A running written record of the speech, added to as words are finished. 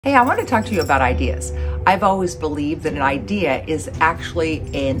Hey, I want to talk to you about ideas. I've always believed that an idea is actually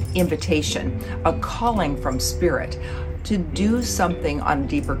an invitation, a calling from spirit to do something on a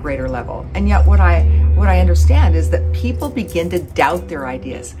deeper, greater level. And yet what I understand is that people begin to doubt their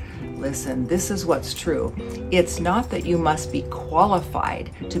ideas. Listen, this is what's true. It's not that you must be qualified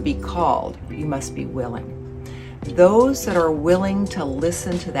to be called, you must be willing. Those that are willing to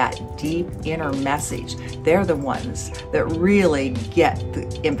listen to that deep inner message, they're the ones that really get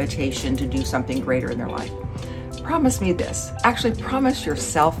the invitation to do something greater in their life. Promise me this, actually promise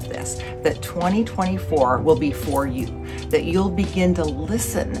yourself this, that 2024 will be for you, that you'll begin to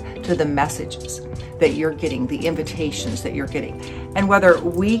listen to the messages that you're getting, the invitations that you're getting. And whether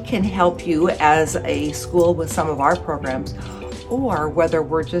we can help you as a school with some of our programs, or whether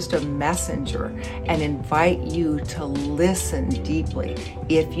we're just a messenger and invite you to listen deeply.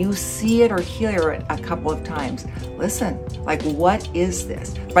 If you see it or hear it a couple of times, listen, like, what is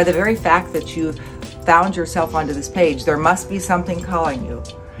this? By the very fact that you found yourself onto this page, there must be something calling you.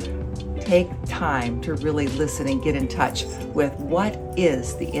 Take time to really listen and get in touch with what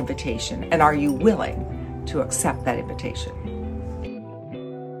is the invitation, and are you willing to accept that invitation?